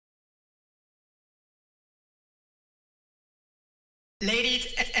Ladies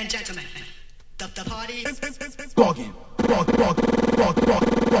and gentlemen, the party is bugging.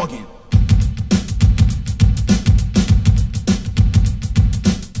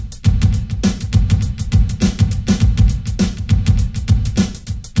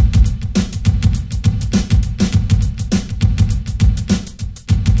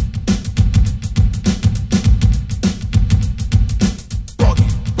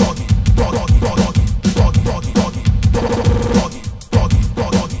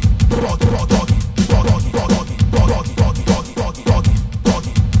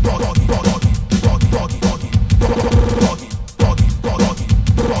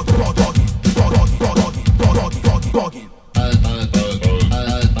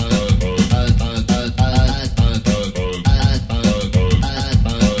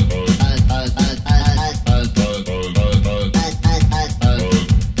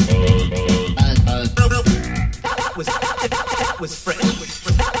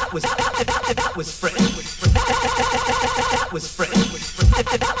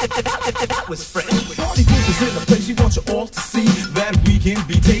 Party people's in a place we want you all to see that we can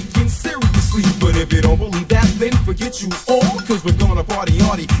be taken seriously. But if you don't believe that, then forget you all, cause we're gonna party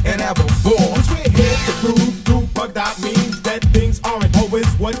hardy and have a ball. Cause we're here to prove through Bugbug means that things aren't always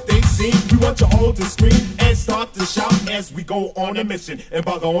what they seem. We want you all to scream and start to shout as we go on a mission and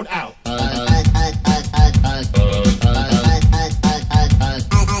bug on out.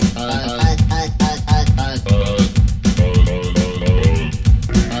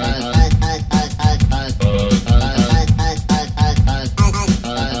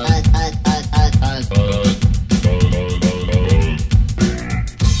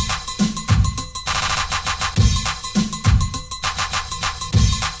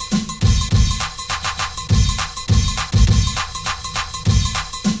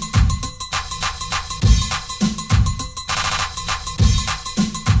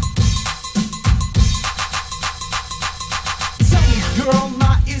 Girl,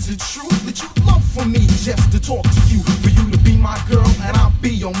 now is it true that you love for me just to talk to you? For you to be my girl and I'll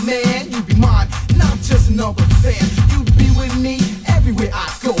be your man. You be mine, not just another fan. You'd be with me everywhere I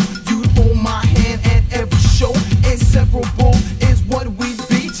go. You'd hold my hand at every show. Inseparable is what we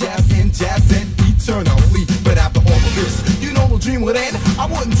be. Jazz and eternally. But after all of this, you know the dream would end. I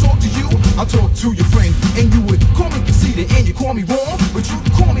wouldn't talk to you, I'll talk to your friend. And you would call me conceited and you call me wrong. But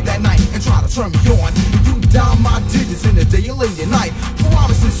you'd call me that night and try to turn me on. You down my digits in the day or late at night.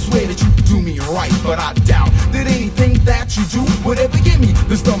 Promise and swear that you do me right. But I doubt that anything that you do would ever give me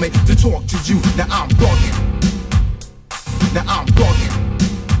the stomach to talk to you. Now I'm bugging. Now I'm bugging.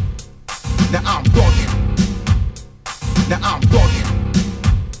 Now I'm bugging. Now I'm bugging.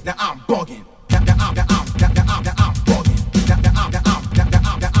 Now I'm bugging. Now I'm bugging. Now I'm bugging.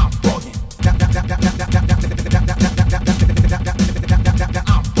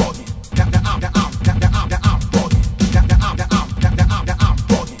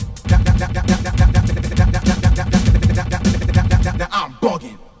 I'm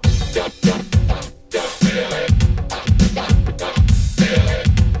bugging.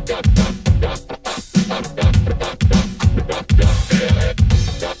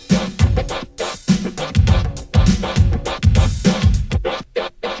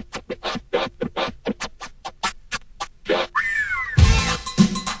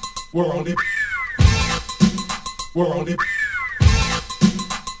 We're on it. We're on it.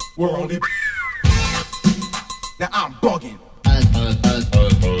 We're on it. Now I'm bugging.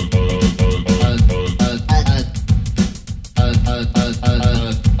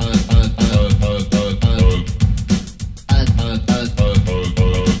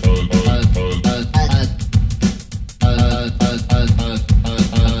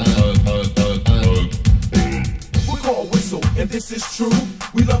 We call whistle, and this is true.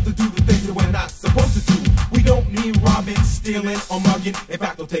 We love to do the things that we're not supposed to do. We don't mean robbing, stealing, or mugging. In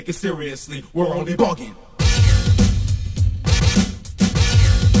fact, don't take it seriously. We're only bugging.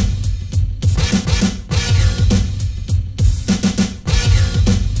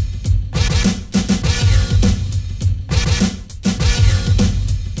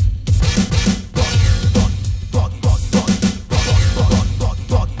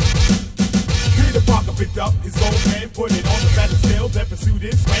 Up his old man, put it on the battlefield that pursued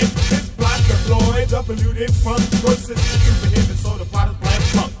his plan. His plot deployed, the polluted front versus the stupid him, and so the plot is planned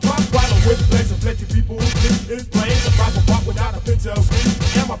plunk. Rock bottle with plans and plenty people who live his plan. The proper part without a picture of me.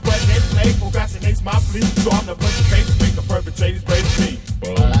 And my present play procrastinates my plea. So I'm the punch face, make the perpetrators praise me.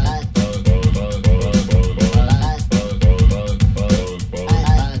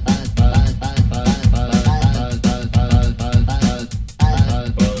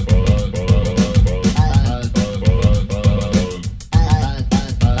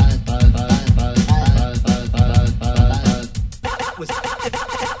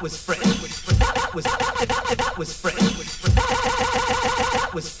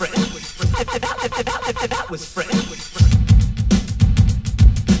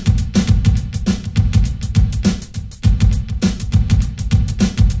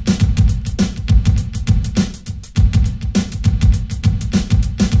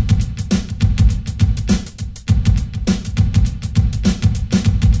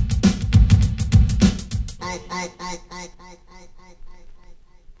 I